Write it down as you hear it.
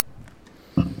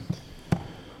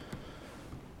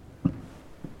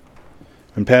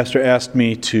When Pastor asked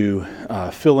me to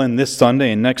fill in this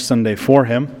Sunday and next Sunday for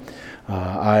him,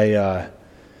 I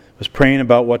was praying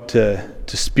about what to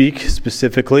speak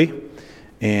specifically,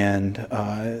 and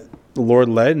the Lord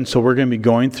led, and so we're going to be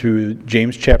going through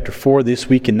James chapter 4 this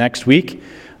week and next week,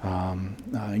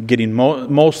 getting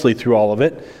mostly through all of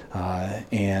it,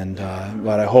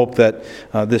 but I hope that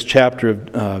this chapter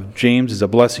of James is a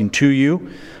blessing to you.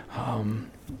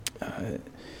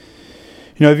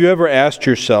 Have you ever asked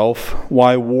yourself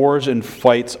why wars and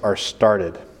fights are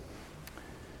started?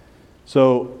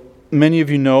 So many of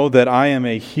you know that I am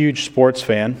a huge sports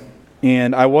fan,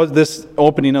 and this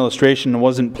opening illustration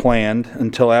wasn't planned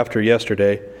until after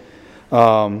yesterday.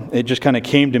 It just kind of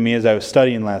came to me as I was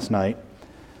studying last night.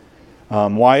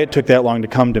 Why it took that long to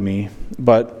come to me,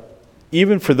 but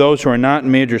even for those who are not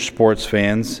major sports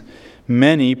fans,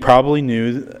 many probably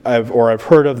knew I've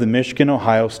heard of the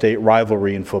Michigan-Ohio State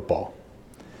rivalry in football.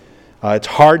 It's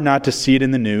hard not to see it in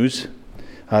the news,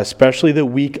 especially the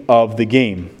week of the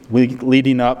game, week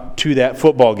leading up to that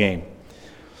football game.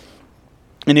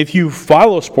 And if you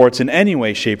follow sports in any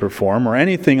way, shape, or form, or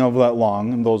anything of that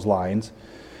long, those lines,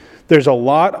 there's a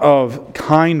lot of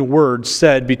kind words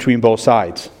said between both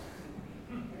sides.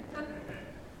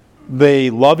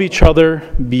 They love each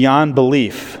other beyond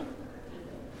belief.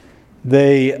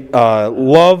 They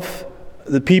love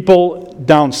the people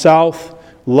down south,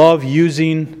 love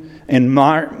using and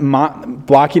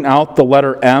blocking out the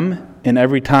letter M in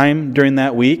every time during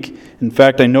that week. In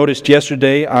fact, I noticed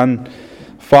yesterday on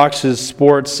Fox's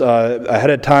Sports ahead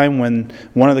of time when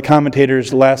one of the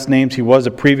commentators' last names, he was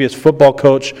a previous football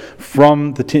coach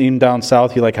from the team down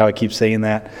south. You like how I keep saying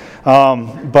that.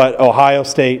 But Ohio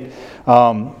State,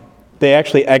 they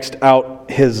actually X'd out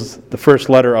the first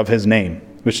letter of his name,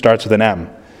 which starts with an M.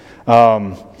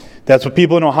 That's what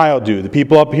people in Ohio do. The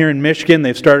people up here in Michigan,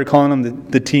 they've started calling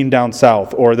them the team down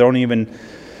south, or they don't even,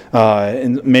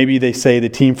 and maybe they say the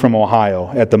team from Ohio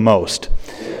at the most.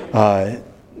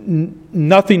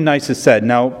 Nothing nice is said.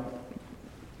 Now,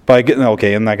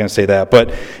 okay, I'm not going to say that,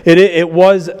 but it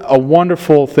was a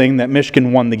wonderful thing that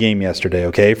Michigan won the game yesterday,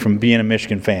 okay, from being a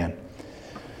Michigan fan.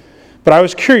 But I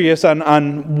was curious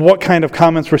on what kind of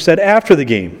comments were said after the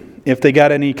game, if they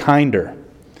got any kinder.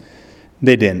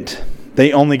 They didn't.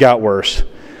 They only got worse.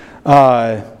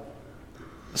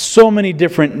 So many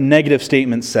different negative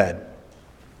statements said.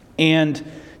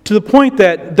 And to the point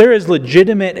that there is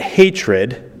legitimate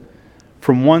hatred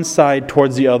from one side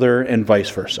towards the other and vice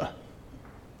versa.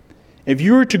 If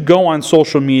you were to go on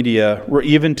social media, or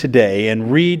even today,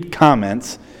 and read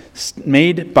comments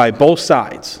made by both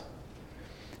sides,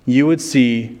 you would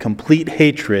see complete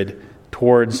hatred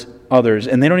towards others,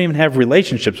 and they don't even have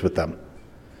relationships with them.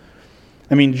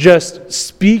 I mean, just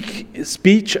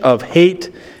speech of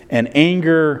hate and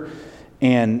anger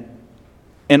and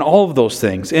all of those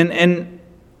things. And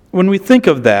when we think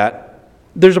of that,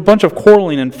 there's a bunch of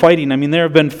quarreling and fighting. I mean, there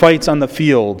have been fights on the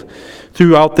field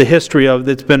throughout the history of,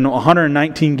 it's been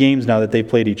 119 games now that they've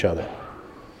played each other.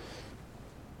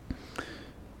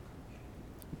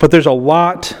 But there's a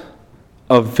lot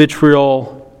of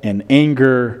vitriol and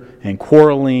anger and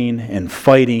quarreling and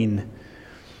fighting.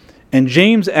 And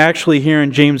James actually here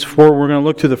in James 4, we're going to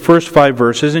look through the first 5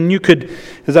 verses. And you could,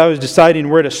 as I was deciding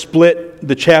where to split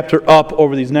the chapter up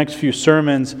over these next few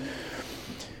sermons,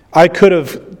 I could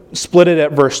have split it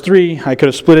at verse 3. I could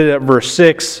have split it at verse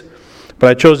 6. But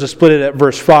I chose to split it at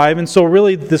verse 5. And so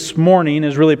really this morning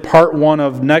is really part 1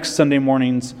 of next Sunday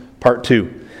morning's part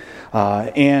 2.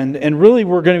 And really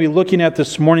we're going to be looking at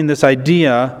this morning this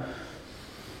idea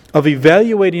of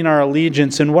evaluating our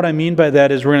allegiance. And what I mean by that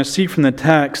is we're going to see from the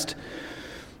text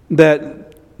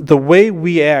that the way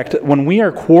we act, when we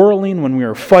are quarreling, when we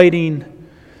are fighting,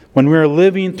 when we are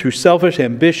living through selfish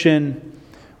ambition,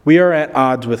 we are at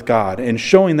odds with God, and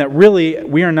showing that really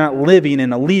we are not living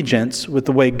in allegiance with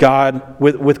the way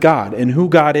with God and who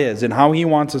God is and how He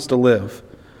wants us to live.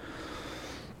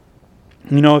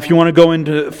 If you want to go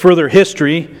into further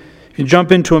history, if you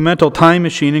jump into a mental time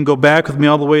machine and go back with me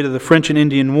all the way to the French and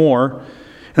Indian War,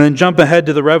 and then jump ahead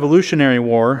to the Revolutionary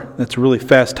War, that's a really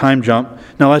fast time jump.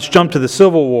 Now let's jump to the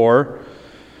Civil War.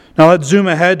 Now let's zoom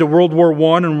ahead to World War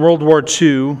I and World War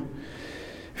II.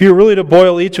 If you were really to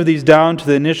boil each of these down to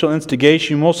the initial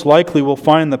instigation, you most likely will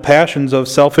find the passions of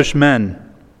selfish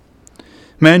men.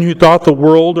 Men who thought the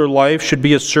world or life should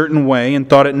be a certain way and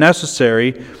thought it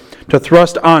necessary to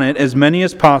thrust on it as many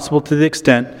as possible to the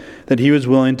extent that he was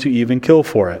willing to even kill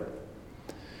for it.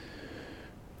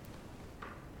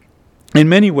 In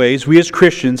many ways, we as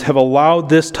Christians have allowed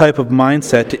this type of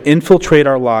mindset to infiltrate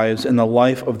our lives and the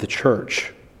life of the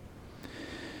church.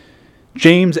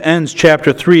 James ends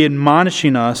chapter 3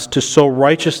 admonishing us to sow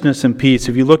righteousness and peace.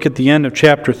 If you look at the end of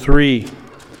chapter 3,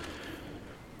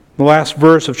 the last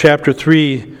verse of chapter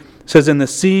 3 says, "And the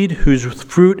seed whose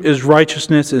fruit is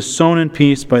righteousness is sown in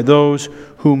peace by those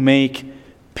who make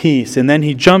peace." And then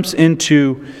he jumps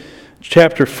into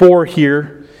chapter 4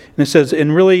 here, and it says,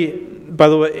 and really, by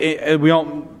the way,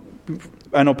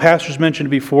 I know pastors mentioned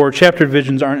it before, chapter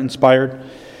divisions aren't inspired.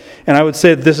 And I would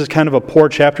say that this is kind of a poor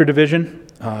chapter division.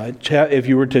 If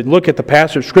you were to look at the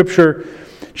passage of Scripture,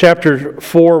 chapter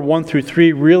 4, 1 through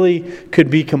 3 really could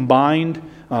be combined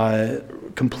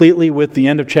completely with the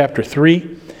end of chapter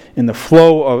 3 in the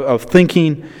flow of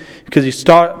thinking, because he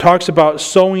talks about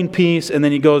sowing peace, and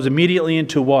then he goes immediately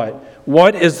into what?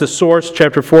 What is the source,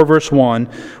 chapter 4, verse 1,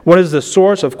 what is the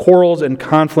source of quarrels and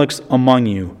conflicts among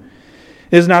you?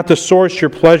 Is not the source your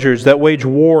pleasures that wage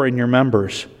war in your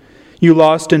members? You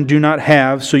lust and do not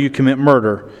have, so you commit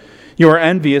murder. You are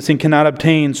envious and cannot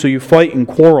obtain, so you fight and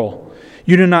quarrel.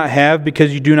 You do not have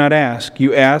because you do not ask.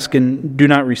 You ask and do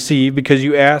not receive because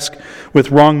you ask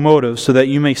with wrong motives, so that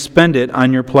you may spend it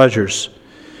on your pleasures.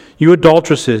 You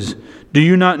adulteresses, do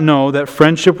you not know that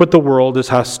friendship with the world is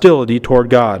hostility toward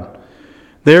God?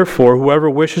 Therefore, whoever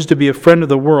wishes to be a friend of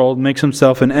the world makes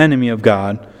himself an enemy of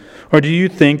God. Or do you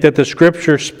think that the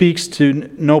Scripture speaks to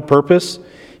no purpose?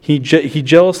 He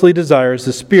jealously desires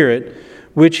the Spirit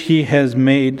which He has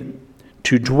made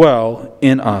to dwell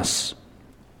in us.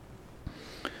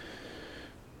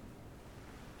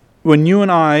 When you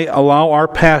and I allow our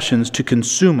passions to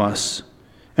consume us,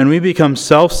 and we become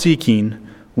self-seeking,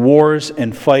 wars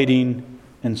and fighting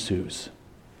ensues.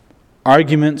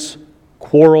 Arguments,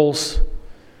 quarrels,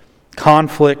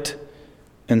 conflict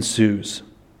ensues.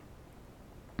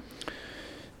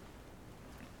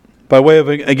 By way of,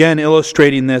 again,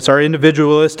 illustrating this, and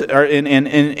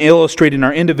illustrating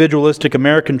our individualistic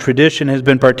American tradition has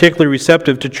been particularly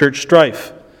receptive to church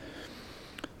strife.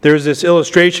 There's this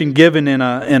illustration given in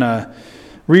a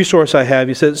resource I have.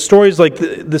 He says stories like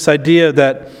this idea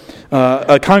that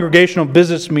a congregational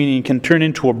business meeting can turn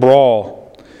into a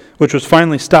brawl, which was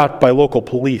finally stopped by local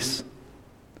police.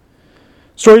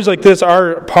 Stories like this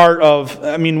are part of,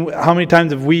 how many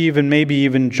times have we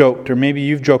even joked, or maybe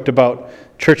you've joked about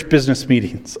church business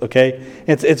meetings, okay?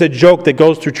 It's a joke that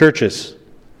goes through churches.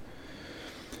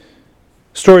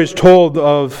 Stories told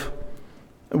of,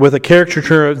 with a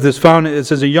caricature of this found, it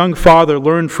says a young father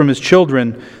learned from his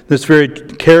children this very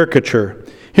caricature.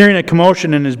 Hearing a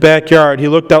commotion in his backyard, he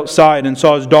looked outside and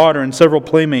saw his daughter and several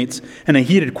playmates in a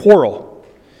heated quarrel.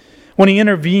 When he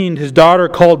intervened, his daughter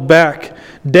called back,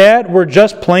 "Dad, we're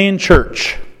just playing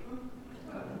church."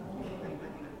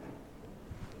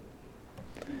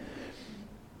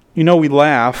 We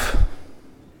laugh,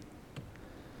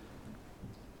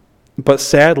 but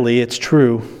sadly, it's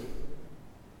true.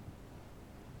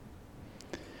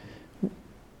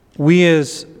 We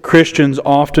as Christians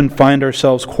often find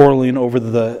ourselves quarreling over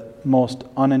the most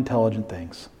unintelligent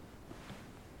things.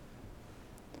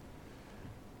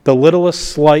 The littlest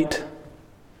slight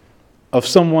of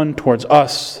someone towards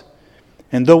us,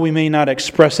 and though we may not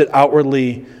express it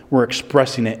outwardly, we're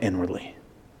expressing it inwardly.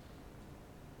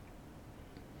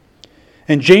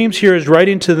 And James here is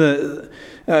writing to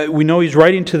we know he's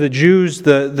writing to the Jews.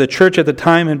 The church at the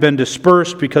time had been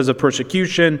dispersed because of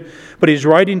persecution, but he's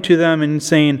writing to them and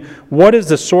saying, what is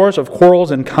the source of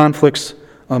quarrels and conflicts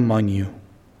among you?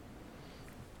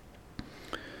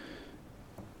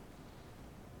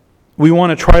 We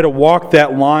want to try to walk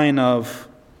that line of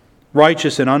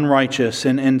righteous and unrighteous,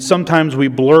 and sometimes we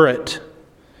blur it.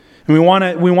 And we want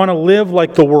to live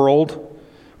like the world.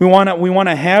 We want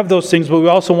to have those things, but we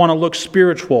also want to look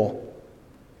spiritual.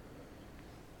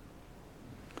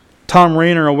 Tom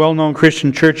Rainer, a well-known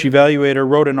Christian church evaluator,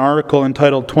 wrote an article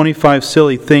entitled 25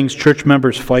 Silly Things Church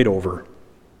Members Fight Over.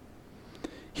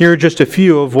 Here are just a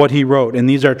few of what he wrote, and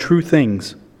these are true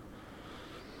things.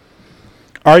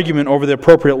 Argument over the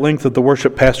appropriate length of the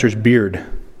worship pastor's beard.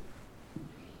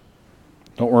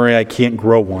 Don't worry, I can't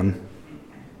grow one.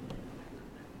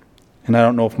 And I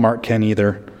don't know if Mark can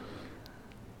either.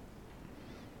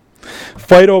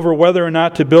 Fight over whether or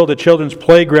not to build a children's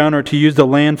playground or to use the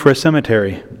land for a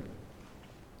cemetery.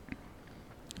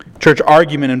 Church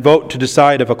argument and vote to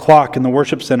decide if a clock in the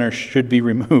worship center should be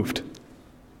removed.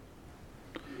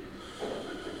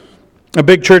 A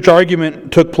big church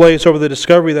argument took place over the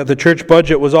discovery that the church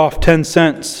budget was off 10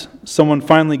 cents. Someone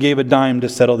finally gave a dime to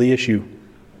settle the issue.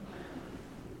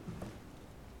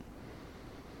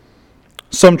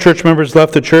 Some church members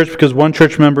left the church because one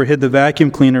church member hid the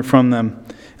vacuum cleaner from them,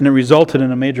 and it resulted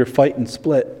in a major fight and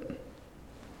split.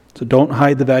 So don't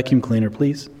hide the vacuum cleaner,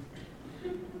 please.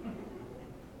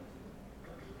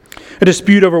 A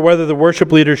dispute over whether the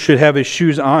worship leader should have his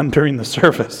shoes on during the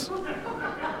service.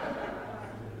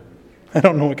 I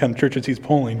don't know what kind of churches he's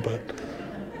polling, but...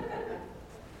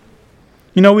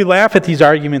 we laugh at these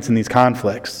arguments and these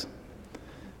conflicts,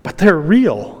 but they're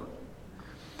real.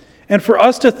 And for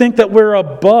us to think that we're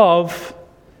above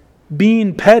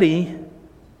being petty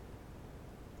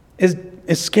is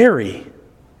scary,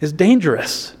 is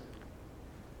dangerous.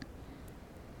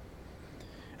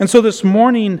 And so this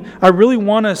morning, I really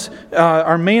want us,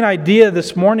 our main idea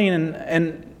this morning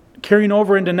and carrying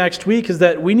over into next week is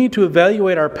that we need to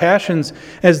evaluate our passions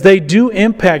as they do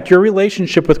impact your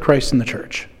relationship with Christ and the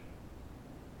church.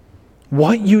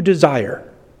 What you desire,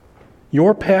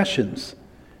 your passions,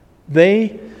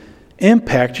 they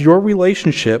impact your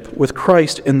relationship with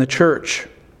Christ and the church.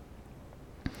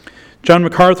 John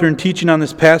MacArthur, in teaching on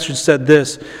this passage, said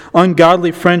this: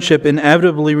 ungodly friendship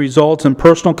inevitably results in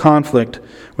personal conflict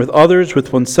with others,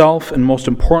 with oneself, and most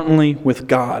importantly, with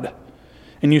God.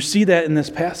 And you see that in this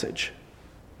passage.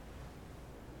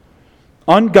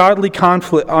 Ungodly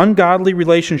conflict, ungodly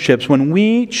relationships, when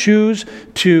we choose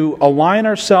to align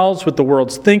ourselves with the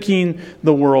world's thinking,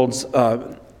 the world's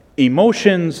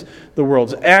emotions, the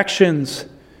world's actions,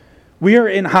 we are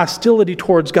in hostility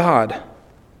towards God.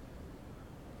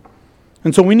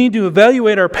 And so we need to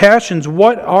evaluate our passions.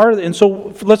 And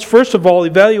so let's first of all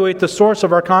evaluate the source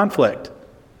of our conflict.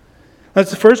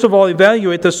 Let's first of all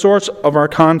evaluate the source of our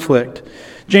conflict.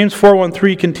 James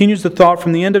 4:1-3 continues the thought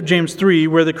from the end of James 3,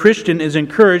 where the Christian is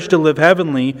encouraged to live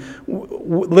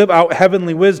out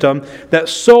heavenly wisdom that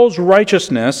sows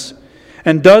righteousness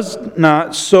and does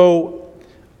not sow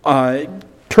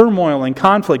turmoil and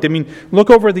conflict.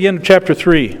 Look over at the end of chapter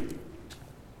 3.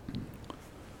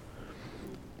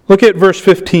 Look at verse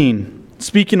 15.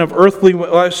 Speaking of earthly,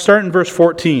 start in verse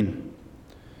 14.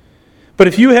 But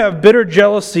if you have bitter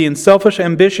jealousy and selfish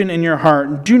ambition in your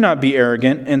heart, do not be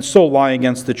arrogant and so lie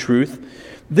against the truth.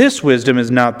 This wisdom is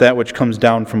not that which comes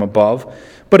down from above,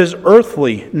 but is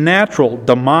earthly, natural,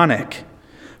 demonic.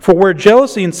 For where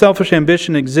jealousy and selfish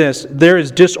ambition exist, there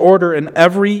is disorder in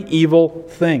every evil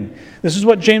thing. This is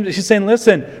what James is saying.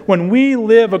 Listen, when we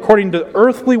live according to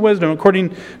earthly wisdom,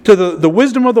 according to the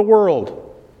wisdom of the world,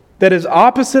 that is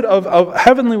opposite of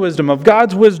heavenly wisdom, of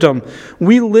God's wisdom,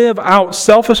 we live out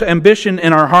selfish ambition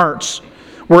in our hearts.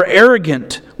 We're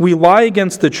arrogant. We lie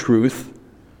against the truth.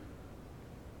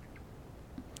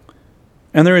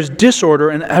 And there is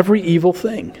disorder in every evil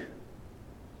thing.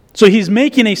 So he's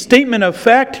making a statement of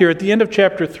fact here at the end of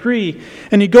chapter 3.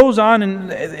 And he goes on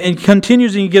and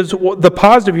continues and he gives the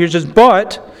positive here. He says,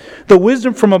 but the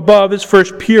wisdom from above is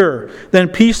first pure, then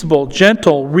peaceable,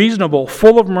 gentle, reasonable,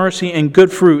 full of mercy and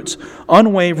good fruits,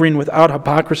 unwavering, without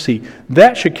hypocrisy.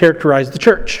 That should characterize the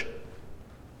church.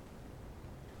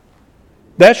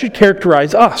 That should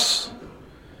characterize us.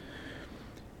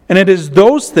 And it is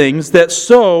those things that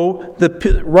sow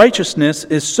the righteousness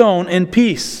is sown in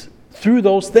peace through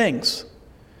those things.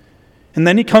 And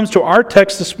then he comes to our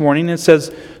text this morning and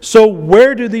says, so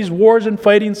where do these wars and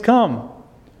fightings come?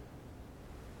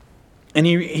 And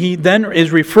he then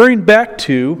is referring back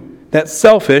to that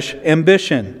selfish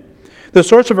ambition. The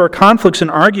source of our conflicts and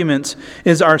arguments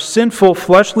is our sinful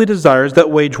fleshly desires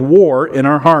that wage war in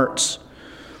our hearts.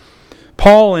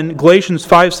 Paul in Galatians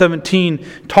 5:17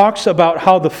 talks about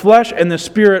how the flesh and the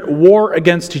spirit war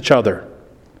against each other.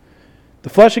 The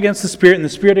flesh against the spirit and the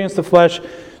spirit against the flesh,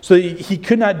 so that he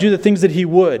could not do the things that he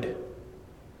would.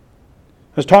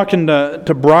 I was talking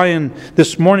to Brian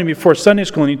this morning before Sunday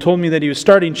school, and he told me that he was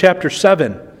starting chapter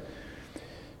 7.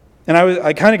 And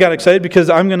I kind of got excited because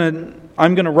I'm going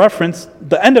to reference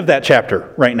the end of that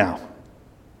chapter right now.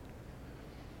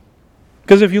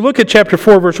 Because if you look at chapter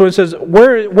 4, verse 1, it says,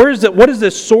 what is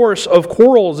the source of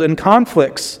quarrels and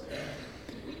conflicts?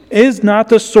 Is not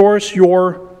the source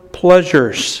your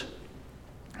pleasures?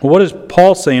 Well, what does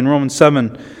Paul say in Romans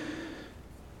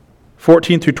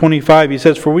 7:14-25? He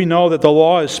says, for we know that the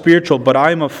law is spiritual, but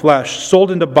I am of flesh, sold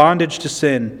into bondage to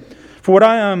sin. For what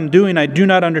I am doing I do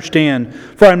not understand,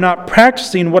 for I am not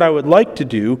practicing what I would like to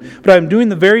do, but I am doing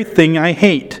the very thing I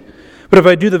hate. But if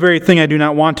I do the very thing I do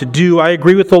not want to do, I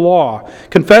agree with the law,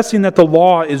 confessing that the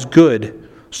law is good.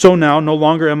 So now no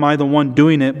longer am I the one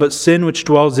doing it, but sin which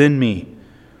dwells in me.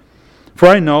 For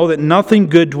I know that nothing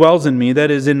good dwells in me,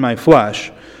 that is, in my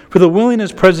flesh. For the willing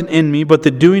is present in me, but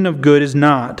the doing of good is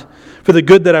not. For the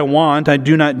good that I want I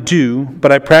do not do,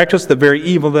 but I practice the very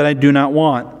evil that I do not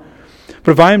want.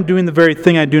 But if I am doing the very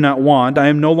thing I do not want, I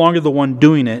am no longer the one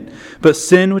doing it, but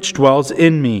sin which dwells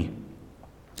in me.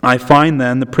 I find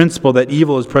then the principle that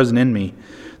evil is present in me,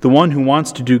 the one who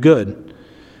wants to do good.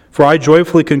 For I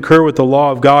joyfully concur with the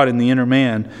law of God in the inner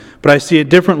man, but I see a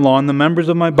different law in the members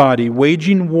of my body,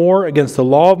 waging war against the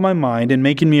law of my mind and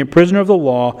making me a prisoner of the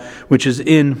law which is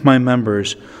in my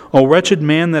members. O wretched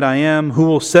man that I am, who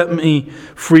will set me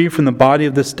free from the body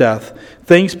of this death?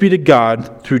 Thanks be to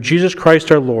God through Jesus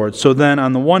Christ our Lord. So then,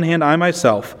 on the one hand, I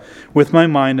myself, with my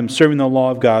mind, am serving the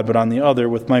law of God, but on the other,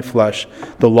 with my flesh,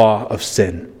 the law of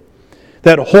sin.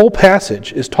 That whole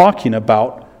passage is talking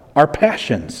about our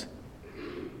passions,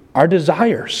 our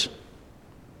desires.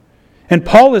 And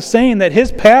Paul is saying that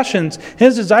his passions,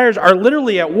 his desires are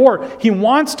literally at war. He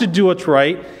wants to do what's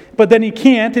right, but then he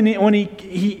can't, and when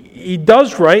he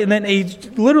does right, and then he's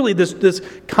literally this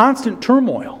constant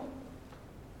turmoil.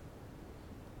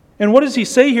 And what does he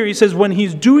say here? He says when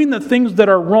he's doing the things that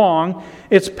are wrong,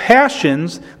 it's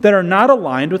passions that are not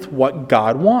aligned with what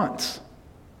God wants.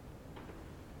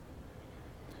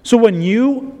 So when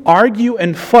you argue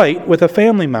and fight with a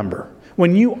family member,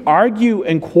 when you argue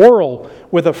and quarrel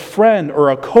with a friend or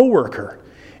a coworker,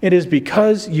 it is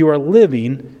because you are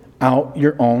living out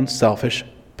your own selfish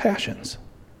passions.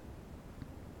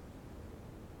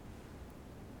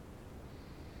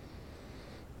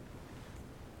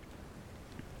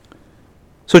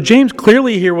 So James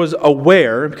clearly here was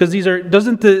aware, because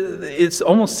it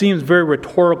almost seems very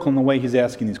rhetorical in the way he's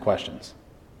asking these questions.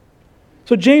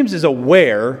 So James is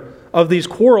aware of these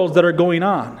quarrels that are going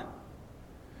on.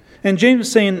 And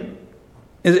James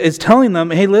is telling them,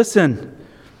 hey, listen,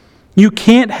 you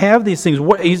can't have these things.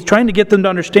 He's trying to get them to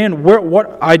understand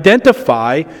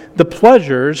identify the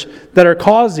pleasures that are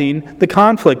causing the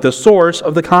conflict, the source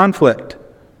of the conflict.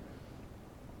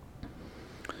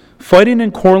 Fighting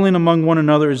and quarreling among one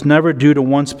another is never due to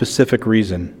one specific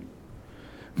reason.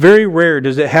 Very rare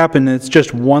does it happen and it's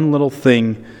just one little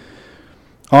thing.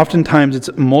 Oftentimes it's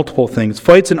multiple things.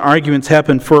 Fights and arguments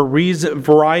happen for a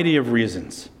variety of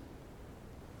reasons.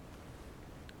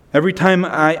 Every time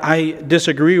I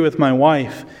disagree with my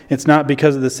wife, it's not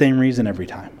because of the same reason every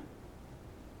time.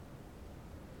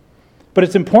 But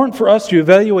it's important for us to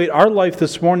evaluate our life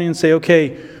this morning and say,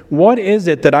 okay, what is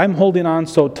it that I'm holding on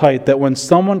so tight that when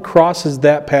someone crosses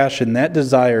that passion, that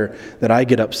desire, that I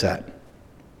get upset,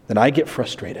 that I get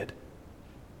frustrated?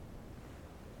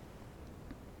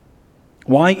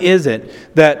 Why is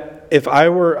it that if I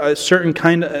were a certain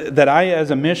that I,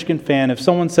 as a Michigan fan, if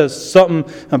someone says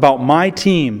something about my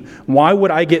team, why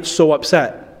would I get so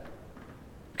upset?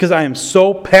 Because I am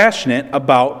so passionate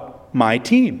about my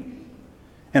team.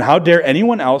 And how dare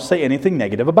anyone else say anything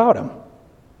negative about him,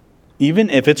 even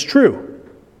if it's true?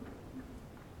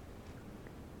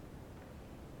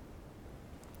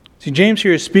 See, James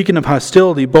here is speaking of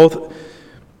hostility both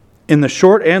in the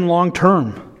short and long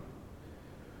term.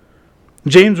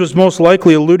 James was most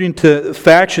likely alluding to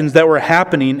factions that were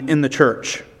happening in the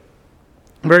church.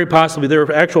 Very possibly there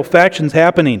were actual factions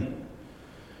happening.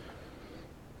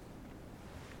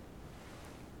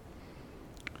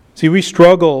 See, we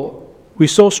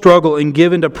so struggle and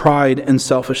give into pride and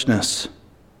selfishness.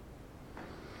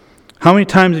 How many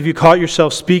times have you caught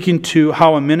yourself speaking to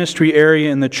how a ministry area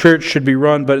in the church should be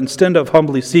run, but instead of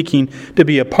humbly seeking to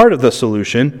be a part of the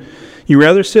solution, you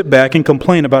rather sit back and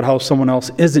complain about how someone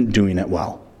else isn't doing it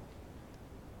well?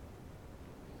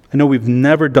 I know we've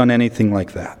never done anything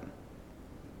like that.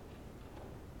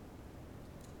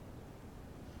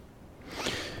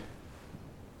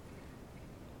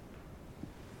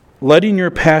 Letting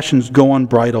your passions go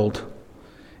unbridled.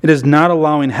 It is not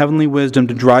allowing heavenly wisdom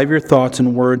to drive your thoughts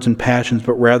and words and passions,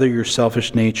 but rather your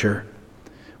selfish nature.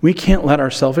 We can't let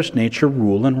our selfish nature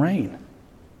rule and reign.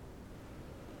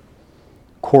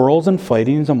 Quarrels and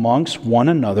fightings amongst one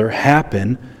another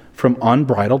happen from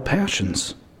unbridled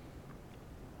passions.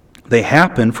 They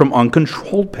happen from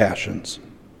uncontrolled passions.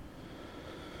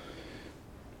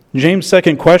 James'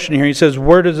 second question here, he says,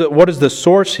 what is the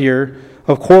source here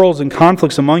of quarrels and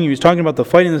conflicts among you? He's talking about the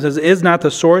fighting. That says, is not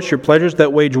the source your pleasures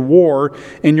that wage war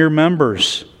in your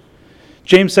members?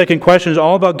 James' second question is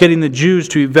all about getting the Jews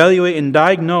to evaluate and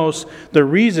diagnose the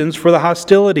reasons for the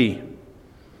hostility.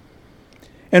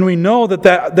 And we know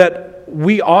that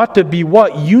we ought to be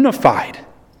what? Unified.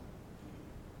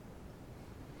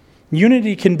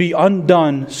 Unity can be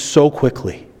undone so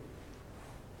quickly.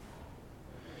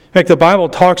 In fact, the Bible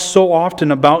talks so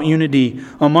often about unity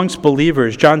amongst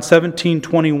believers. John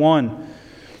 17:21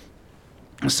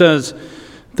 says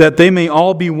that they may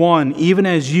all be one, even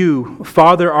as you,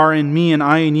 Father, are in me and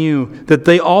I in you, that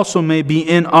they also may be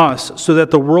in us, so that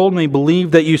the world may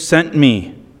believe that you sent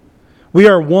me. We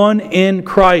are one in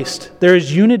Christ. There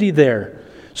is unity there.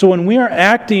 So when we are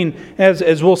acting,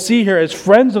 as we'll see here, as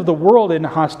friends of the world in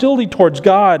hostility towards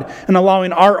God and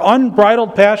allowing our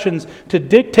unbridled passions to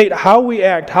dictate how we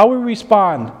act, how we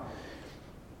respond,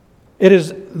 it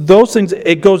is those things,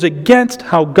 it goes against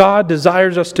how God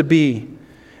desires us to be.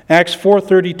 Acts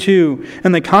 4:32,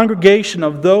 and the congregation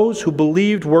of those who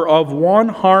believed were of one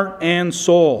heart and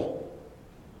soul.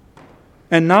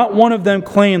 And not one of them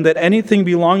claimed that anything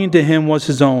belonging to him was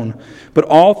his own, but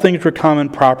all things were common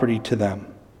property to them.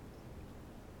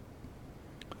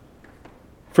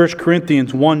 1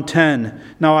 Corinthians 1:10,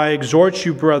 now I exhort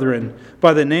you, brethren,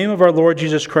 by the name of our Lord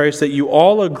Jesus Christ, that you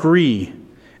all agree,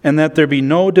 and that there be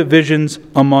no divisions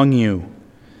among you,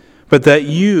 but that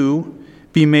you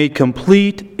be made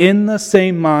complete in the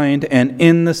same mind and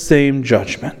in the same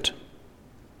judgment.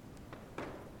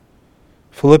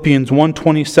 Philippians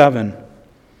 1:27,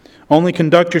 only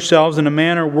conduct yourselves in a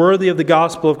manner worthy of the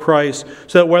gospel of Christ,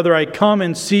 so that whether I come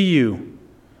and see you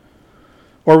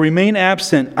or remain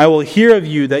absent, I will hear of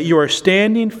you that you are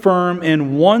standing firm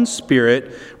in one spirit,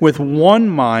 with one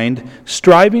mind,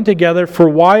 striving together for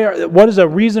what is a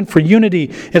reason for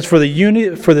unity? It's for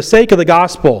the sake of the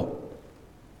gospel.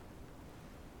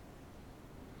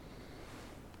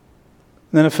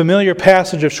 Then a familiar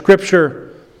passage of Scripture,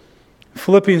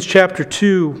 Philippians chapter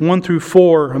 2, 1 through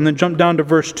 4, and then jump down to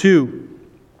verse 2.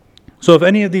 So if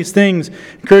any of these things,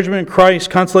 encouragement in Christ,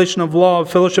 consolation of love,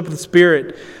 fellowship of the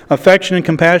Spirit, affection and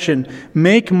compassion,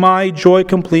 make my joy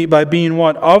complete by being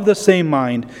what? Of the same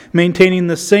mind, maintaining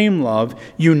the same love,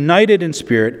 united in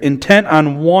spirit, intent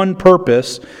on one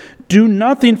purpose, do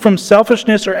nothing from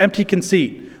selfishness or empty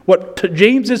conceit. What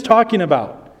James is talking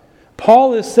about.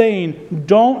 Paul is saying,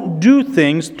 don't do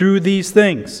things through these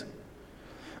things.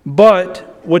 But,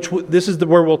 this is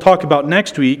where we'll talk about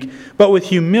next week, but with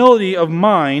humility of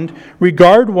mind,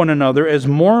 regard one another as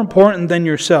more important than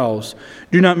yourselves.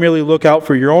 Do not merely look out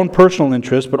for your own personal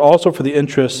interests, but also for the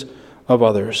interests of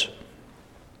others.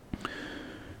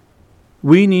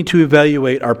 We need to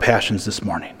evaluate our passions this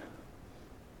morning.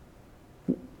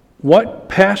 What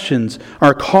passions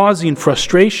are causing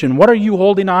frustration? What are you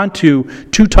holding on to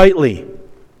too tightly?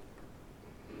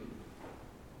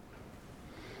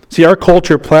 See, our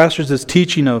culture plasters this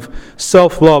teaching of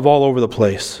self-love all over the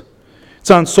place.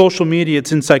 It's on social media,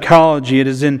 it's in psychology, it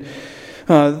is in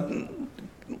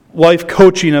life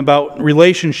coaching about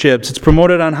relationships. It's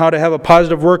promoted on how to have a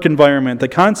positive work environment. The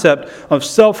concept of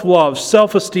self-love,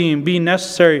 self-esteem being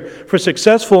necessary for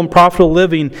successful and profitable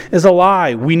living is a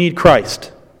lie. We need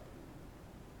Christ.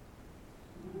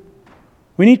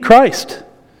 We need Christ.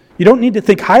 You don't need to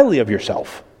think highly of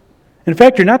yourself. In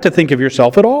fact, you're not to think of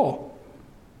yourself at all.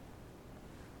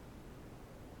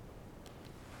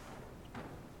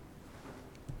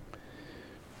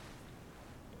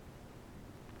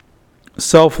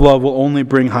 Self-love will only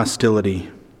bring hostility.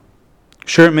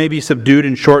 Sure, it may be subdued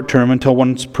in short term until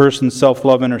one person's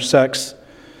self-love intersects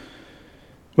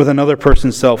with another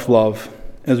person's self-love.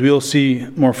 As we'll see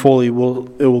more fully, it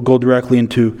will go directly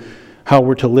into how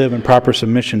we're to live in proper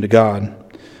submission to God.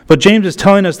 But James is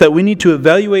telling us that we need to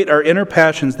evaluate our inner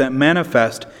passions that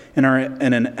manifest in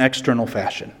an external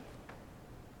fashion.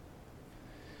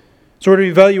 So we're to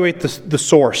evaluate the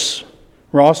source.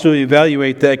 We're also to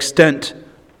evaluate the extent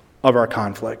of our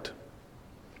conflict.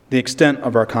 The extent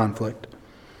of our conflict.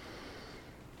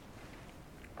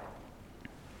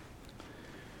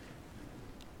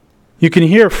 You can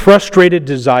hear frustrated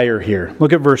desire here.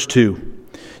 Look at verse 2.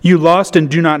 You lust and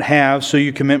do not have, so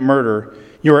you commit murder.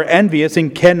 You are envious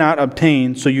and cannot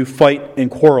obtain, so you fight and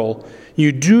quarrel.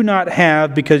 You do not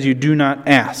have because you do not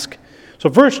ask. So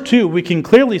verse 2, we can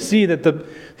clearly see that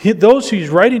those he's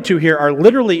writing to here are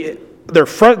literally,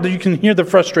 you can hear the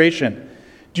frustration.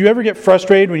 Do you ever get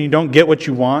frustrated when you don't get what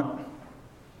you want?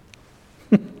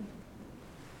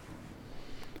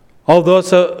 All those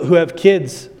who have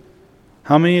kids,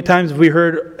 how many times have we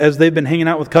heard as they've been hanging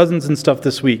out with cousins and stuff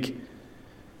this week?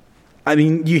 I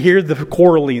mean, you hear the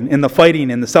quarreling and the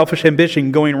fighting and the selfish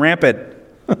ambition going rampant.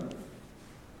 And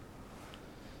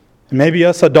maybe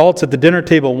us adults at the dinner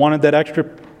table wanted that extra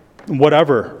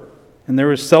whatever, and there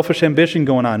was selfish ambition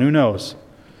going on. Who knows?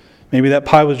 Maybe that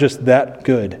pie was just that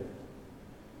good.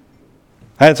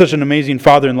 I had such an amazing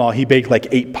father-in-law, he baked like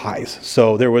 8 pies,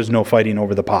 so there was no fighting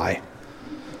over the pie.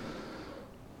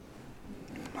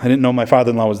 I didn't know my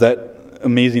father-in-law was that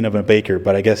amazing of a baker,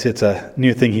 but I guess it's a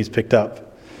new thing he's picked up.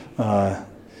 So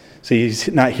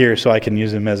he's not here, so I can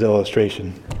use him as an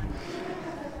illustration.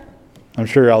 I'm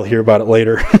sure I'll hear about it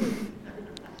later.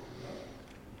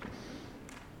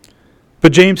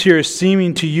 But James here is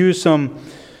seeming to use somewhat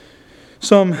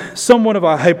of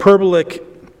a hyperbolic,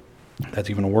 that's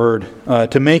even a word,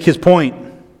 to make his point.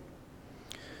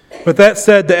 With that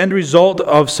said, the end result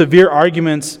of severe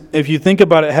arguments, if you think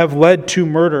about it, have led to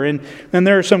murder. And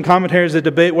there are some commentators that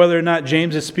debate whether or not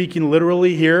James is speaking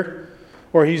literally here,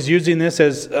 or he's using this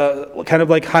as kind of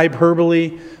like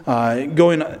hyperbole, it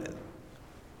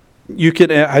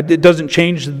doesn't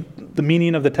change the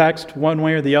meaning of the text one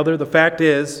way or the other. The fact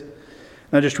is,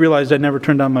 and I just realized I never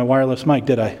turned on my wireless mic,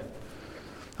 did I?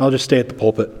 I'll just stay at the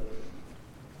pulpit.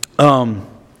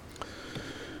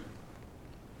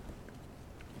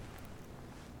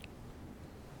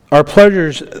 Our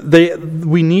pleasures,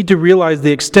 we need to realize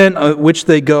the extent at which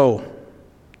they go.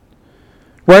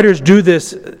 Writers do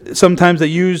this, sometimes they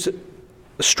use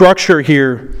structure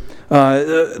here.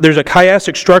 There's a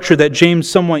chiastic structure that James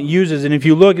somewhat uses, and if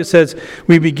you look, it says,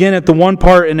 we begin at the one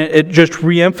part, and it just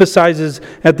reemphasizes,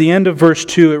 at the end of verse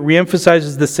 2, it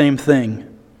reemphasizes the same thing.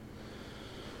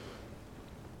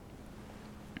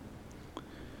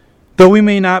 Though we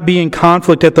may not be in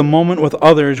conflict at the moment with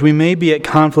others, we may be at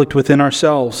conflict within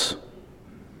ourselves.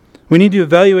 We need to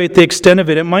evaluate the extent of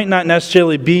it. It might not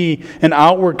necessarily be an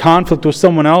outward conflict with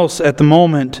someone else at the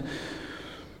moment.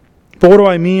 But what do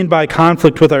I mean by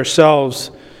conflict with ourselves?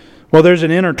 Well, there's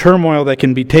an inner turmoil that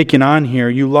can be taken on here.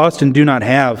 You lust and do not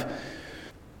have.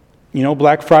 You know,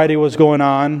 Black Friday was going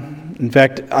on. In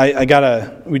fact,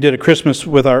 we did a Christmas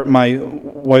with my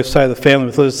wife's side of the family,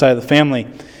 with Liz's side of the family.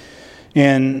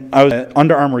 And I was an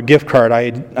Under Armour gift card.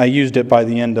 I used it by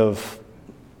the end of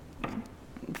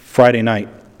Friday night.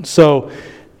 So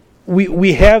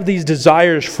we have these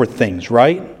desires for things,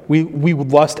 right? We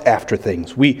lust after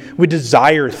things. We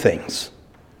desire things.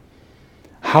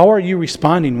 How are you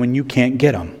responding when you can't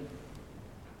get them?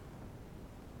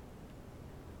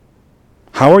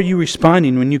 How are you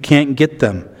responding when you can't get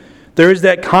them? There is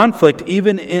that conflict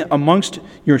even amongst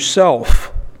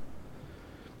yourself.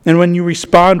 And when you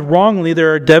respond wrongly,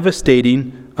 there are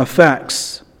devastating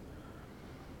effects.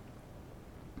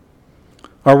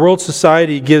 Our world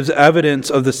society gives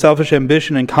evidence of the selfish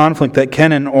ambition and conflict that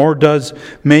can and or does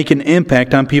make an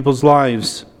impact on people's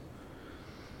lives.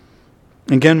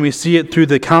 Again, we see it through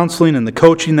the counseling and the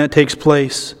coaching that takes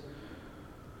place.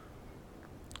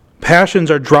 Passions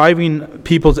are driving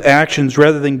people's actions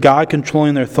rather than God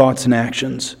controlling their thoughts and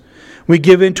actions. We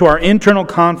give in to our internal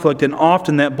conflict, and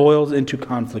often that boils into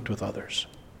conflict with others.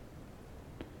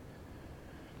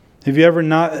 Have you ever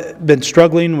not been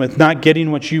struggling with not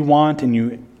getting what you want, and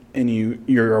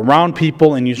you're around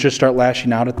people and you just start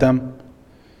lashing out at them?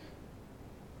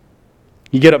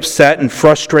 You get upset and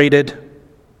frustrated.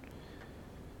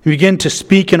 You begin to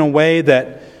speak in a way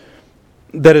that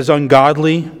is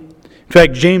ungodly. In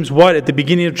fact, James, at the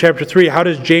beginning of chapter 3, how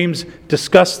does James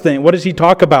discuss things? What does he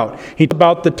talk about? He talks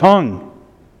about the tongue.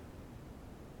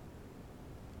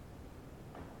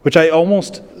 Which I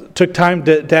almost took time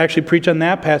to actually preach on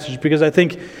that passage, because I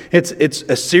think it's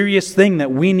a serious thing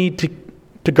that we need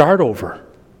to guard over.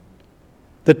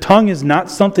 The tongue is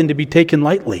not something to be taken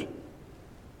lightly.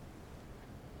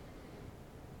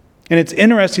 And it's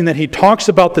interesting that he talks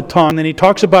about the tongue, then he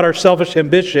talks about our selfish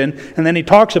ambition, and then he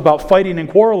talks about fighting and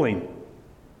quarreling.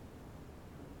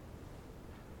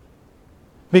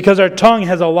 Because our tongue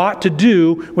has a lot to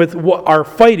do with our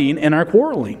fighting and our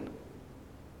quarreling.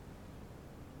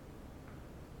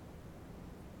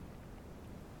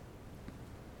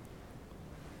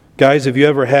 Guys, have you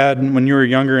ever had, when you were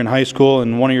younger in high school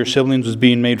and one of your siblings was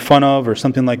being made fun of or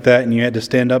something like that, and you had to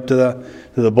stand up to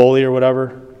the bully or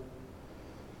whatever?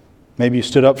 Maybe you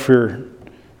stood up for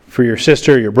your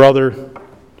sister or your brother,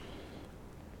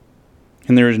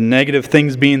 and there's negative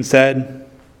things being said.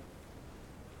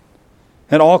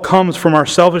 It all comes from our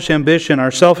selfish ambition,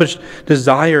 our selfish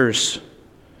desires.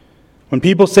 When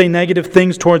people say negative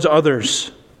things towards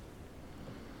others,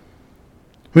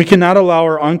 we cannot allow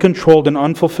our uncontrolled and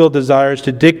unfulfilled desires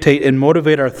to dictate and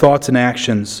motivate our thoughts and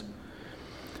actions.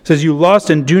 It says, you lust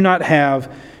and do not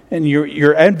have, and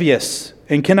you're envious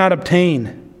and cannot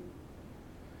obtain.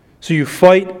 So you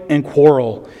fight and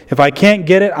quarrel. If I can't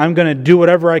get it, I'm going to do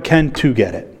whatever I can to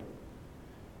get it.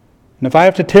 And if I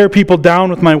have to tear people down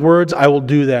with my words, I will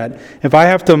do that. If I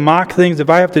have to mock things,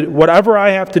 whatever I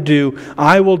have to do,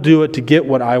 I will do it to get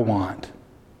what I want.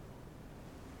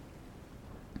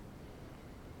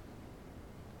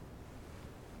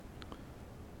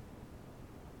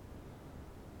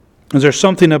 Is there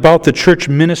something about the church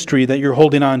ministry that you're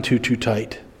holding on to too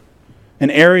tight? An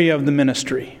area of the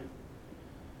ministry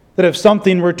that if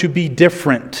something were to be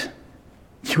different,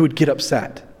 you would get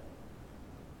upset.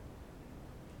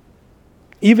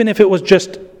 Even if it was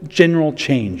just general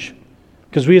change.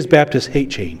 Because we as Baptists hate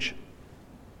change.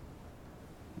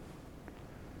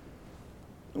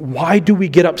 Why do we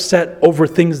get upset over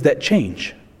things that change?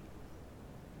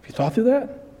 Have you thought through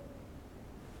that?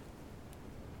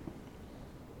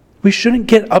 We shouldn't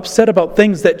get upset about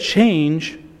things that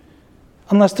change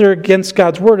unless they're against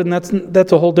God's word, and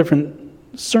that's a whole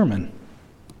different sermon,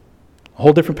 a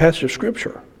whole different passage of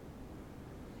Scripture.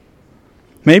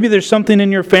 Maybe there's something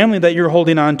in your family that you're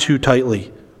holding on to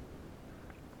tightly.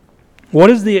 What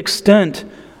is the extent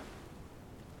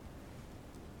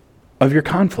of your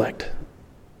conflict?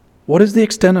 What is the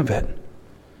extent of it?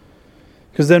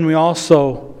 Because then we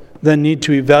also need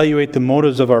to evaluate the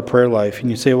motives of our prayer life. And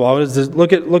you say, well, what is this?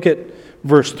 Look at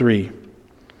verse 3.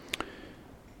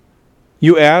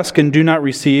 You ask and do not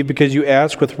receive because you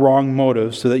ask with wrong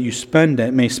motives, so that you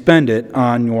may spend it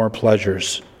on your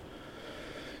pleasures.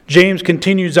 James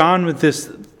continues on with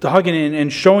this hugging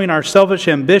and showing our selfish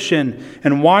ambition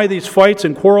and why these fights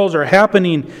and quarrels are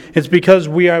happening. It's because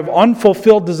we have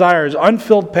unfulfilled desires,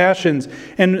 unfilled passions,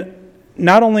 and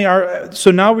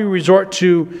so now we resort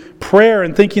to prayer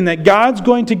and thinking that God's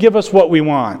going to give us what we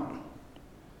want.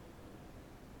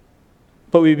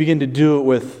 But we begin to do it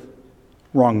with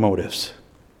wrong motives.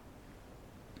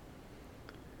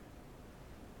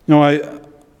 I've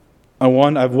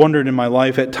wondered in my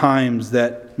life at times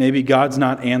that maybe God's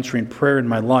not answering prayer in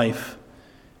my life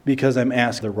because I'm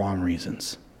asking the wrong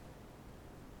reasons.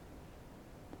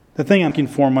 The thing I'm asking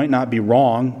for might not be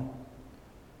wrong,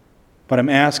 but I'm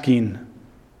asking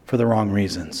for the wrong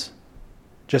reasons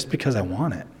just because I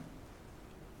want it.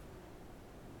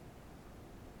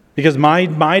 Because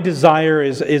my desire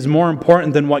is more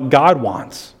important than what God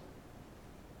wants.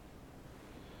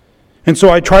 And so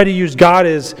I try to use God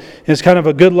as kind of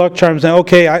a good luck charm, saying,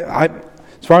 okay, I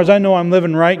as far as I know, I'm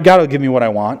living right. God will give me what I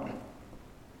want.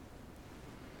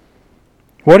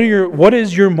 What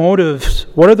is your motives?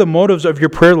 What are the motives of your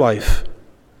prayer life?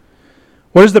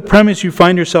 What is the premise you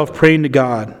find yourself praying to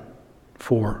God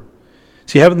for?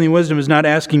 See, heavenly wisdom is not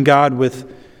asking God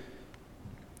with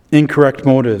incorrect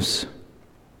motives.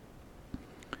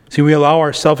 See, we allow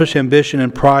our selfish ambition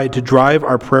and pride to drive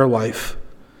our prayer life.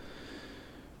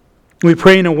 We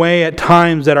pray in a way at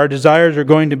times that our desires are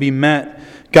going to be met.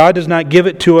 God does not give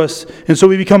it to us, and so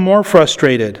we become more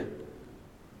frustrated.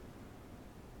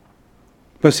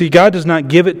 But see, God does not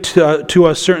give it to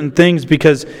us certain things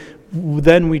because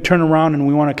then we turn around and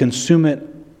we want to consume it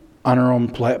on our own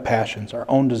passions, our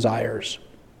own desires.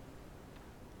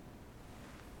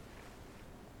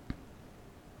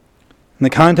 In the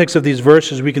context of these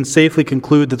verses, we can safely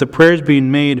conclude that the prayers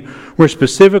being made were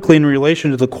specifically in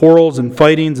relation to the quarrels and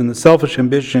fightings and the selfish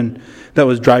ambition that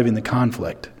was driving the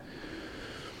conflict.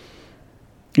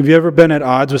 Have you ever been at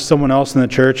odds with someone else in the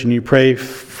church and you pray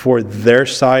for their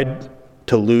side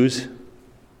to lose?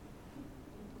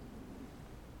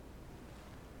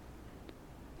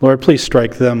 Lord, please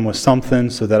strike them with something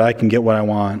so that I can get what I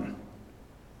want.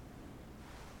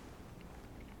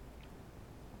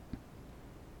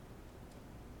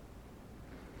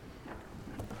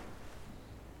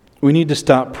 We need to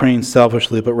stop praying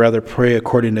selfishly, but rather pray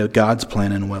according to God's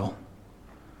plan and will.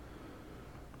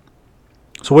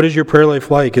 So what is your prayer life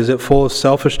like? Is it full of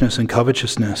selfishness and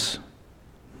covetousness?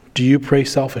 Do you pray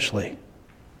selfishly?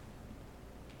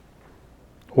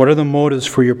 What are the motives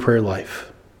for your prayer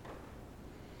life?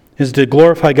 Is it to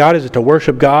glorify God? Is it to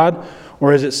worship God?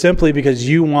 Or is it simply because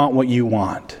you want what you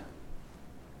want?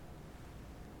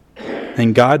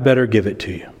 And God better give it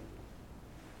to you.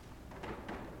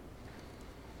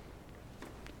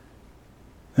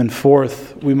 And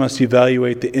fourth, we must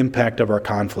evaluate the impact of our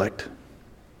conflict.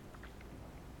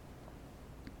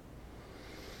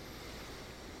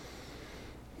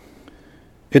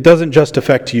 It doesn't just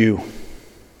affect you.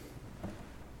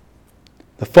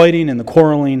 The fighting and the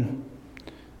quarreling,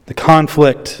 the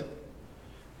conflict,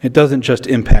 it doesn't just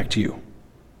impact you.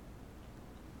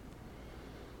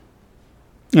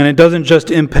 And it doesn't just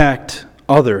impact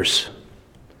others.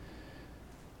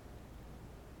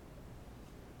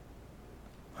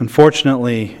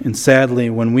 Unfortunately and sadly,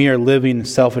 when we are living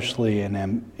selfishly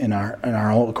and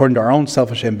according to our own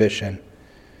selfish ambition,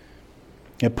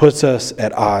 it puts us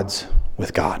at odds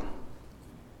with God.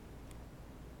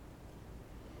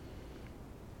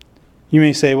 You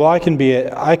may say, well, I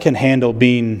can handle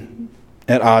being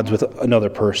at odds with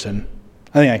another person.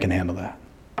 I think I can handle that.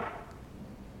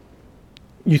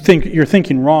 You're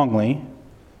thinking wrongly,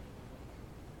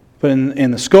 but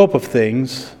in the scope of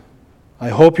things, I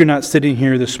hope you're not sitting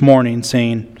here this morning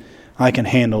saying, I can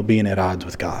handle being at odds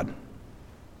with God.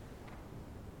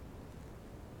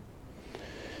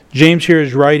 James here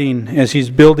is writing as he's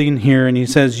building here, and he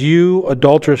says, you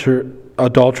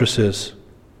adulteresses.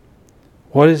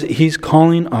 What is it? He's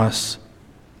calling us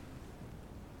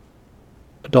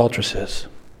adulteresses.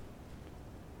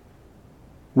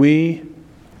 We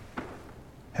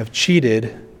have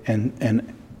cheated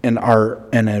and and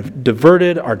have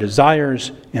diverted our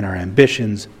desires and our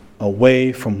ambitions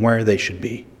away from where they should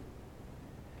be.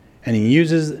 And he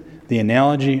uses the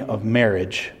analogy of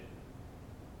marriage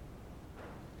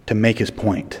to make his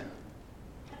point.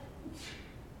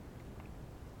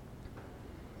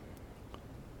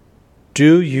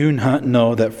 Do you not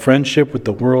know that friendship with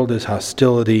the world is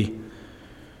hostility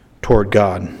toward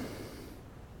God?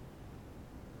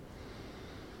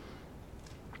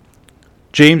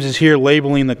 James is here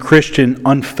labeling the Christian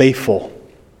unfaithful,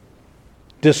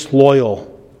 disloyal.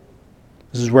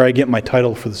 This is where I get my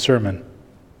title for the sermon.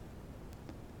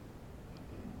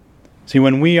 See,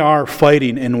 when we are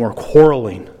fighting and we're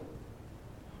quarreling,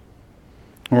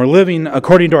 and we're living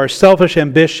according to our selfish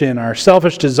ambition, our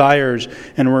selfish desires,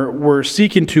 and we're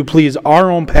seeking to please our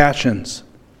own passions,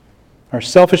 our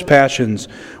selfish passions,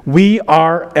 we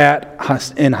are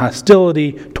in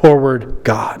hostility toward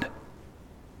God.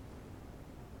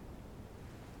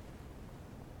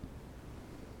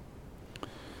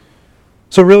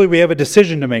 So really we have a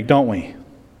decision to make, don't we?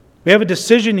 We have a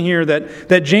decision here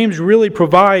that James really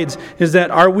provides, is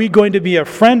that are we going to be a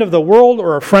friend of the world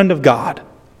or a friend of God?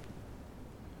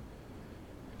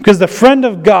 Because the friend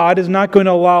of God is not going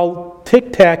to allow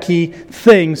tic-tacky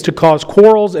things to cause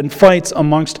quarrels and fights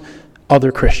amongst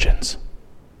other Christians.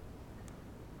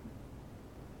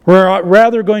 We're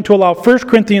rather going to allow 1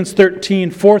 Corinthians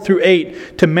 13, 4 through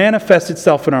 8 to manifest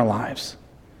itself in our lives.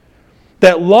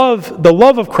 That the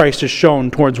love of Christ is shown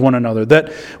towards one another.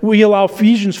 That we allow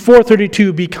Ephesians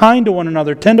 4:32, be kind to one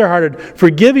another, tenderhearted,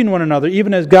 forgiving one another,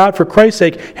 even as God for Christ's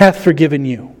sake hath forgiven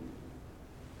you.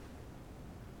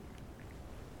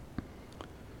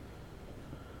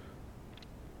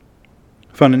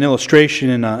 I found an illustration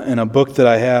in a book that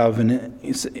I have, and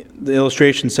the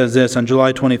illustration says this: on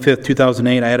July 25th,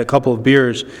 2008, I had a couple of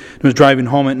beers and was driving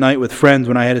home at night with friends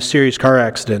when I had a serious car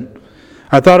accident.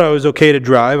 I thought I was okay to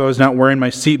drive. I was not wearing my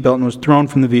seatbelt and was thrown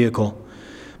from the vehicle.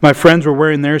 My friends were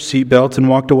wearing their seatbelts and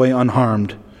walked away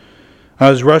unharmed. I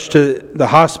was rushed to the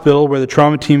hospital where the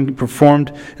trauma team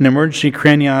performed an emergency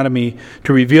craniotomy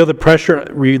to relieve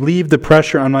the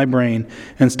pressure on my brain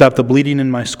and stop the bleeding in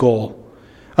my skull.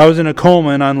 I was in a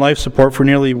coma and on life support for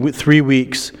nearly 3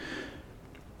 weeks.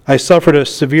 I suffered a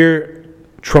severe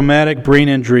traumatic brain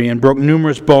injury and broke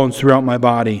numerous bones throughout my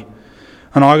body.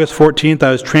 On August 14th,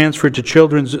 I was transferred to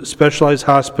Children's Specialized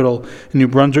Hospital in New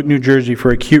Brunswick, New Jersey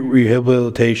for acute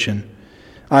rehabilitation.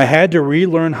 I had to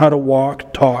relearn how to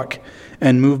walk, talk,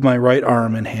 and move my right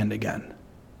arm and hand again.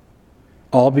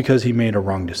 All because he made a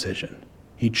wrong decision.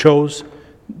 He chose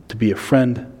to be a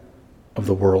friend of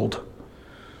the world.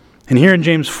 And here in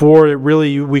James 4,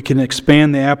 we can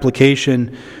expand the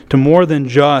application to more than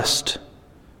just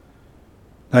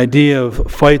the idea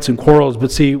of fights and quarrels.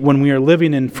 But see, when we are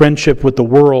living in friendship with the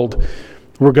world,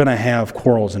 we're going to have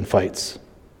quarrels and fights.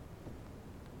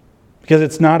 Because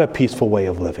it's not a peaceful way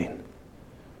of living.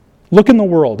 Look in the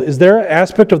world. Is there an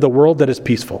aspect of the world that is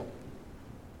peaceful?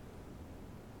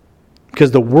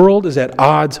 Because the world is at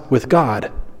odds with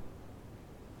God.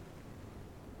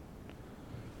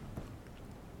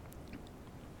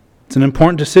 It's an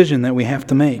important decision that we have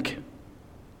to make.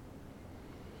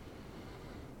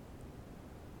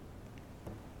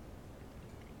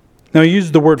 Now, he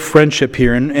uses the word friendship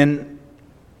here, and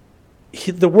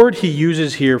the word he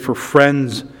uses here for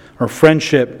friends or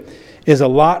friendship is a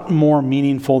lot more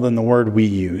meaningful than the word we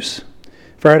use.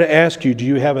 If I were to ask you, do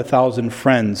you have 1,000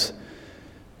 friends?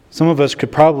 Some of us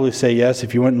could probably say yes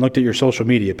if you went and looked at your social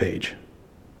media page.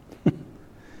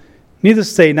 Needless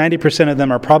to say, 90% of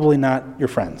them are probably not your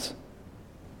friends.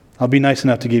 I'll be nice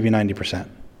enough to give you 90%.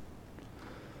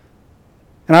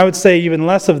 And I would say even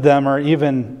less of them are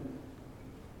even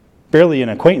barely an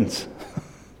acquaintance.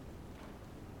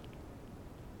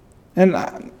 And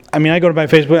I go to my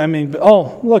Facebook,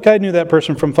 oh, look, I knew that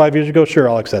person from 5 years ago. Sure,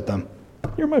 I'll accept them.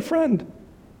 You're my friend.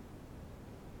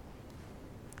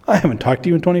 I haven't talked to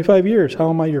you in 25 years. How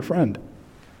am I your friend?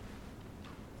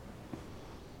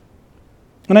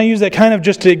 And I use that kind of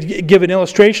just to give an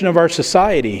illustration of our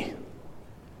society,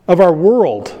 of our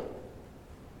world.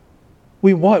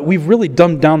 We've really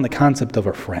dumbed down the concept of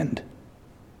a friend.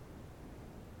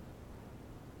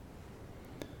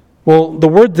 Well, the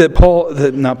word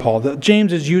that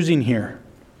James is using here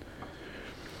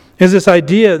is this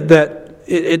idea that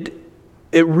it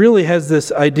really has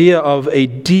this idea of a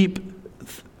deep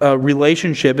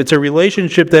relationship. It's a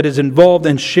relationship that is involved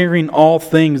in sharing all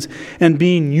things and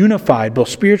being unified, both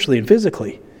spiritually and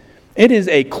physically. It is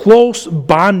a close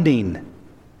bonding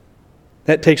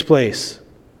that takes place.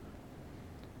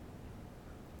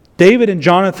 David and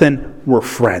Jonathan were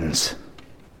friends.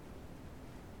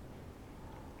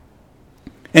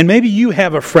 And maybe you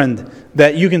have a friend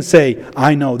that you can say,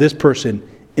 I know this person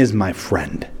is my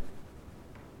friend.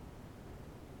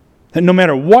 That no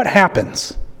matter what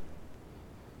happens,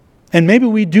 and maybe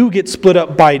we do get split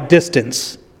up by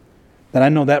distance, that I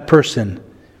know that person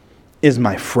is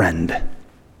my friend.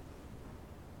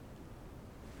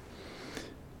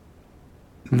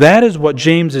 That is what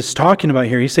James is talking about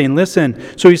here. He's saying,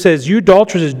 listen, so he says, you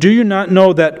adulteresses, do you not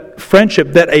know that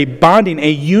friendship, that a bonding,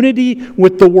 a unity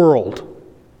with the world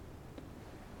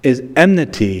is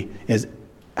enmity, is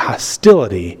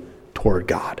hostility toward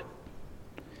God?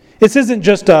 This isn't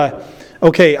just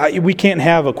we can't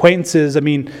have acquaintances. I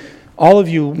mean, all of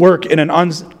you work in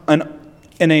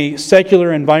in a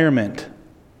secular environment,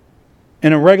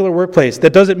 in a regular workplace.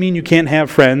 That doesn't mean you can't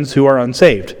have friends who are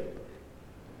unsaved.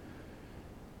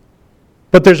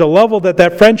 But there's a level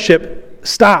that friendship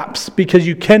stops, because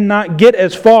you cannot get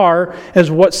as far as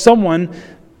what someone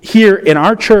here in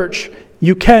our church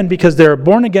you can, because they're a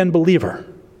born-again believer.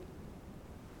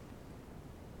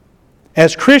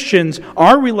 As Christians,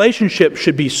 our relationship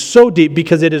should be so deep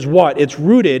because it is what? It's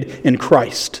rooted in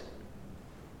Christ.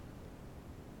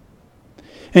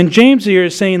 And James here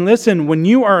is saying, listen, when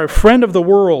you are a friend of the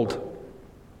world,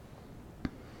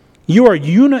 you are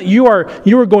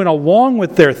going along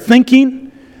with their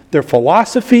thinking, their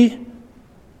philosophy,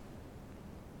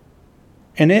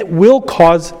 and it will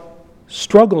cause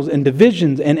struggles and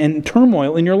divisions and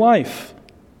turmoil in your life.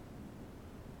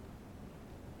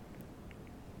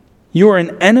 You are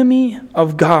an enemy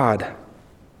of God.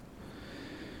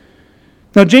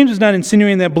 Now, James is not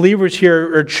insinuating that believers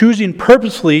here are choosing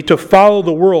purposefully to follow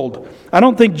the world. I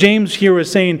don't think James here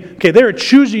is saying, okay, they're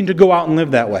choosing to go out and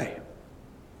live that way.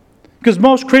 Because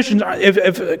most Christians,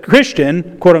 if a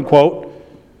Christian, quote unquote,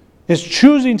 is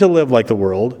choosing to live like the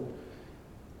world,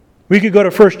 we could go to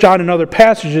 1 John and other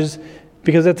passages,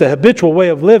 because that's a habitual way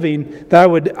of living, that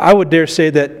I would dare say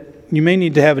that you may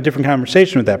need to have a different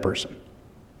conversation with that person.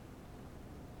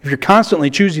 If you're constantly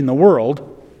choosing the world,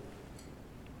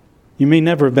 you may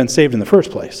never have been saved in the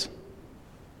first place.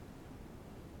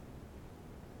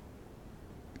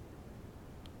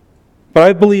 But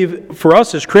I believe for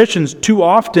us as Christians, too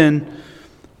often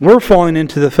we're falling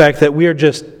into the fact that we are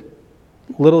just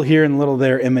little here and little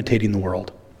there imitating the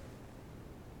world.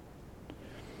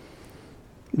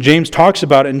 James talks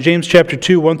about it in James chapter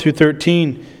 2, 1 through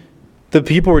 13. The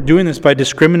people were doing this by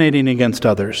discriminating against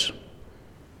others.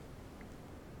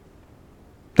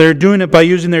 They're doing it by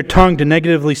using their tongue to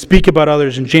negatively speak about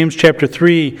others. In James chapter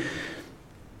 3,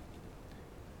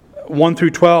 1 through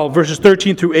 12, verses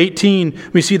 13 through 18,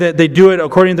 we see that they do it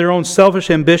according to their own selfish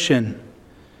ambition.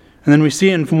 And then we see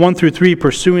it in 1 through 3,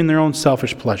 pursuing their own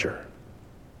selfish pleasure.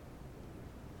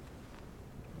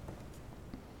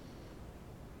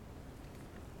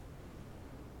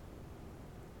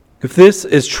 If this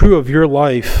is true of your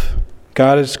life,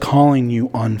 God is calling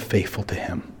you unfaithful to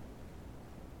Him.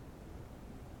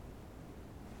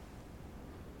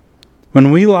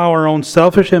 When we allow our own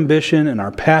selfish ambition and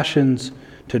our passions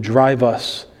to drive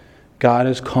us, God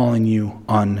is calling you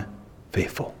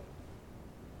unfaithful.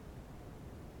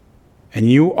 And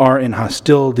you are in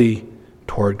hostility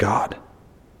toward God.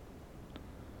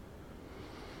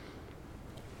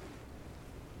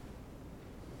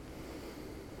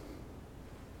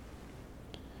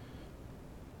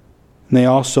 And they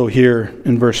also here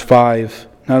in verse 5,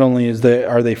 not only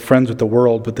are they friends with the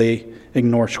world, but they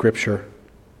ignore Scripture.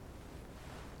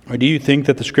 Or do you think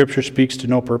that the Scripture speaks to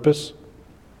no purpose?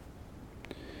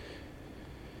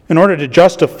 In order to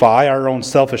justify our own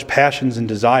selfish passions and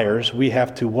desires, we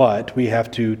have to what? We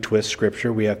have to twist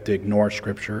Scripture. We have to ignore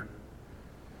Scripture.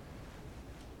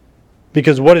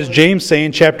 Because what does James say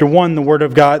in chapter 1, the Word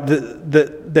of God,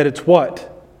 that it's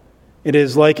what? It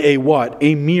is like a what?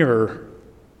 A mirror.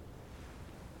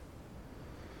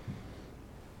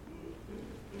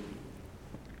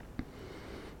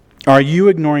 Are you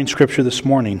ignoring Scripture this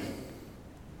morning?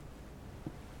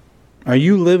 Are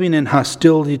you living in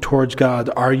hostility towards God?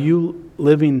 Are you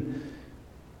living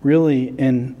really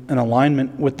in an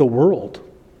alignment with the world?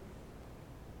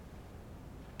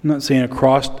 I'm not saying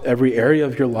across every area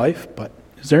of your life, but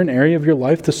is there an area of your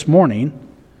life this morning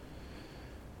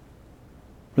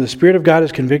where the Spirit of God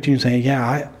is convicting you and saying,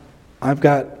 yeah, I've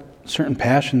got certain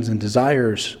passions and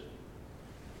desires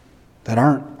that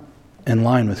aren't in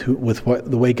line with what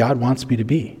the way God wants me to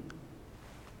be?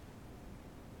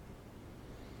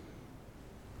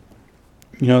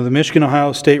 You know, the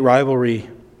Michigan-Ohio State rivalry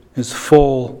is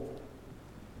full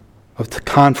of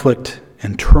conflict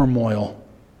and turmoil.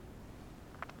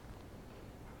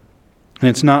 And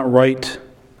it's not right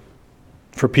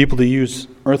for people to use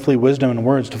earthly wisdom and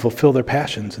words to fulfill their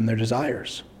passions and their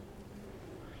desires.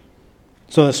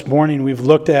 So this morning we've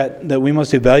looked at that we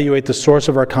must evaluate the source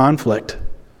of our conflict.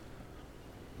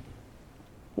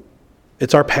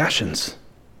 It's our passions.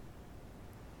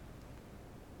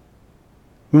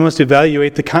 We must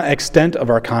evaluate the extent of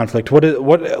our conflict. What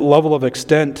level of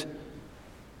extent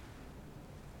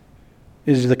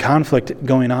is the conflict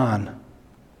going on?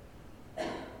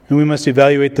 And we must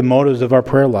evaluate the motives of our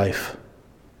prayer life.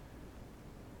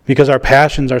 Because our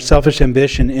passions, our selfish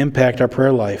ambition impact our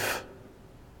prayer life.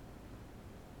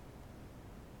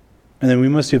 And then we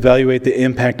must evaluate the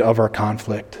impact of our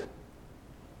conflict.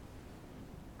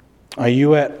 Are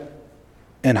you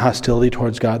in hostility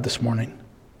towards God this morning?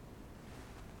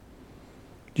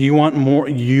 Do you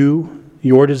want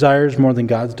your desires more than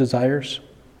God's desires?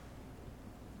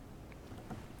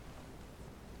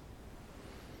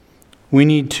 We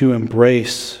need to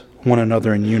embrace one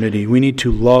another in unity. We need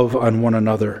to love on one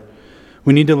another.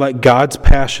 We need to let God's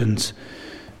passions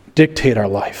dictate our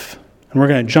life. And we're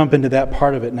going to jump into that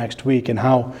part of it next week and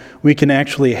how we can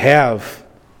actually have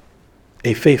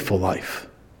a faithful life.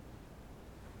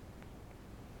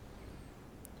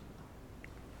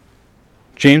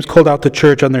 James called out the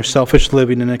church on their selfish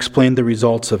living and explained the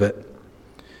results of it.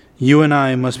 You and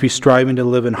I must be striving to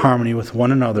live in harmony with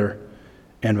one another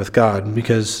and with God,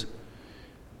 because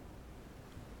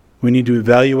we need to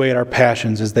evaluate our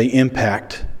passions as they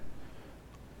impact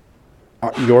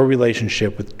your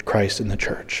relationship with Christ and the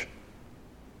church.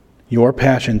 Your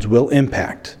passions will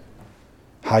impact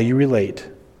how you relate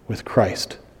with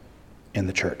Christ and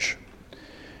the church.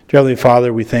 Dear Heavenly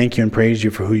Father, we thank you and praise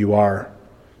you for who you are.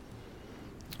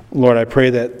 Lord, I pray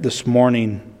that this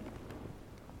morning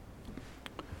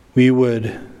we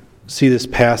would see this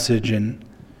passage and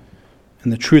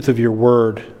the truth of your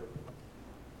word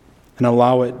and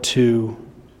allow it to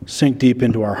sink deep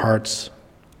into our hearts.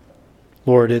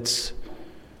 Lord, it's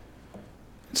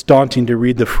daunting to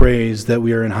read the phrase that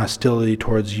we are in hostility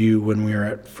towards you when we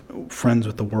are friends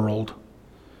with the world.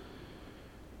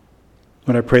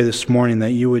 Lord, I pray this morning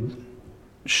that you would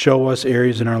show us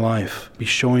areas in our life, be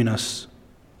showing us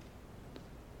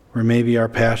where maybe our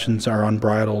passions are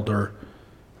unbridled or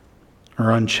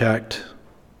unchecked.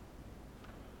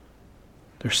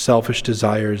 They're selfish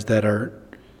desires that are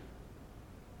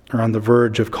on the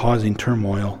verge of causing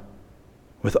turmoil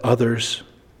with others,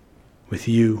 with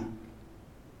you.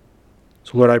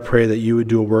 So Lord, I pray that you would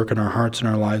do a work in our hearts and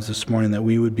our lives this morning, that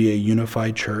we would be a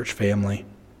unified church family.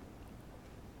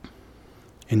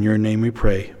 In your name we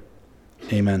pray.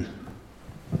 Amen.